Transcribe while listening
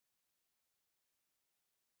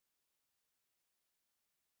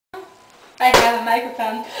I have a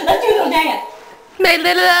microphone. Let's do a little dance. My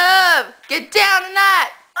little love, get down on that.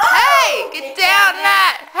 Oh, hey, get down on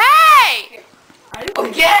that. Hey! Oh,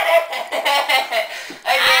 get it!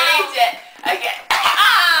 I can't reach it. I can't.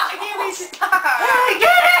 I can't reach it. I get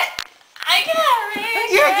it. I can't reach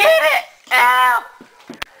it. You get it. Ow.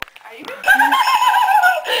 Are you?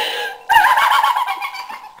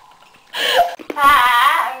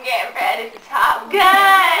 I'm getting ready for Top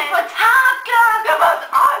Gun. For Top Gun. The most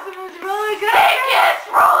awesome roller coaster. Sickest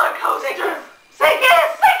roller coaster.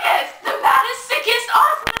 Sickest. The baddest, sickest,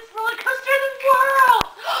 awesomest roller coaster in the world.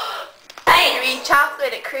 I eat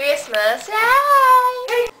chocolate at Christmas.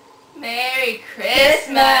 Hi. Merry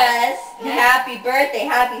Christmas. Happy birthday.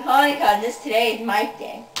 Happy Hanukkah. And today is my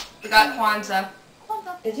day. We got Kwanzaa.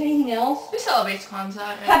 Is there anything else? Who celebrates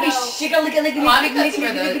Kwanzaa? Happy Hanukkah's for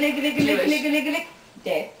the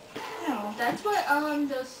day. No, that's what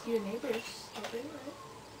those your neighbors celebrate, right?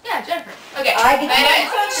 Yeah, Jennifer. Okay. I get to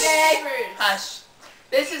today. Hush.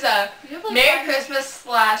 This is a Merry Christmas /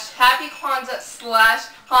 Happy Kwanzaa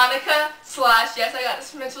 / Hanukkah / yes, I got this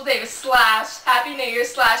from Mitchell Davis / Happy New Year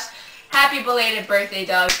 / Happy belated birthday,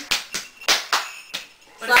 Doug. //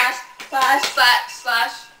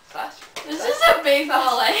 This is a big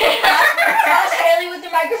holiday. Slash Haley with the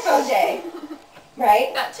microphone day.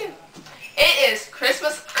 Right? That too. It is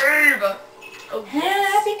Christmas Eve. Oh,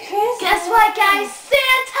 happy Christmas. Guess what, guys?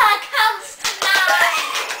 Santa comes tonight.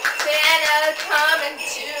 Santa coming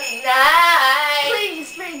tonight.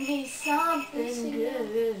 Please bring me something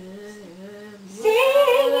good.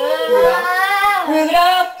 Sing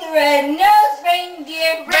Rudolph the red-nosed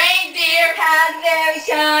reindeer. Reindeer Has very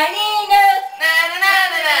shiny nose. Na na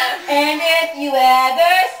na na na. And if you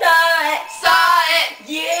ever saw it,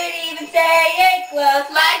 you'd even say it glows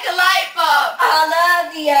Like a light bulb. all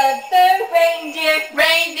of the other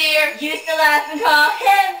Reindeer used to laugh and call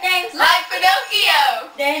him names like Pinocchio.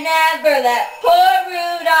 they never let poor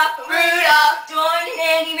Rudolph join in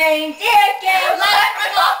any reindeer game. Like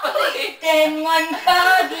Monopoly. Then one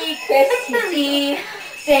foggy Christmas Eve,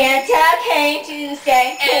 Santa came to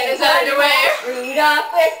say, In his underwear.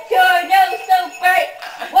 Rudolph with your nose so bright,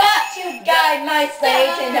 watch you guide my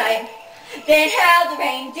sleigh tonight. Then how the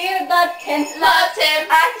reindeer loved him.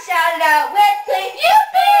 I shouted out with glee,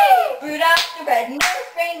 yippee! Rudolph the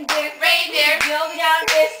red-nosed reindeer, you'll be down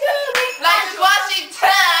history Like George Washington.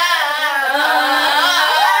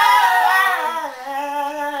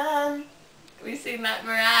 We sing that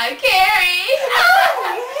Mariah Carey.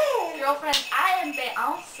 Girlfriend, I am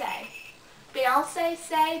Beyonce. Beyonce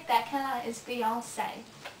say Becca is Beyonce.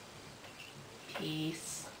 Peace.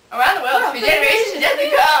 Around the world for generations yet to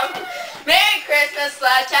come. Merry Christmas /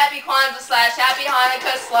 Happy Kwanzaa / Happy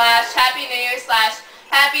Hanukkah / Happy New Year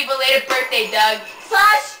 / Happy belated birthday, Doug /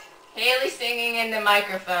 Haley singing in the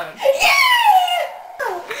microphone.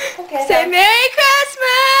 Yeah! Okay, Say Merry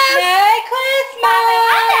Christmas! Merry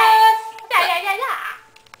Christmas!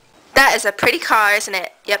 That is a pretty car, isn't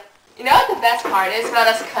it? Yep. You know what the best part is about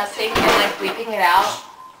us cussing and like bleeping it out?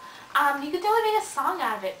 You could totally make a song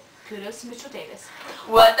out of it. Kudos to Mitchell Davis.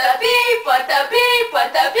 What the beep, what the beep,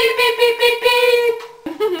 what the beep, beep, beep, beep, beep.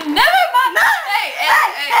 Never mind.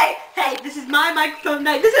 Hey, this is my microphone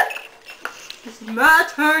night. This is my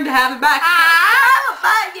turn to have it back. I'll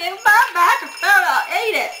find you my microphone. I'll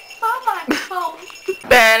eat it. My microphone.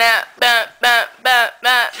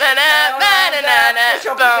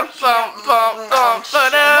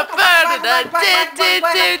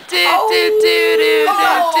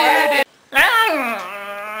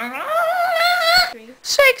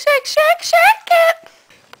 Shake, shake, shake, shake it.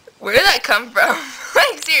 Where did that come from?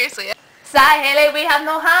 Like, seriously. Sorry, Haley, we have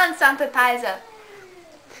no hand sanitizer.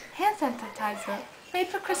 Hand sanitizer. Made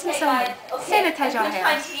for Christmas only. Sanitize your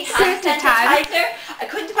hands. Sanitize. I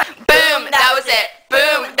couldn't find. Boom, that was it.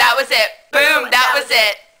 Boom, that was it. Boom, that was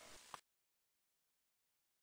it.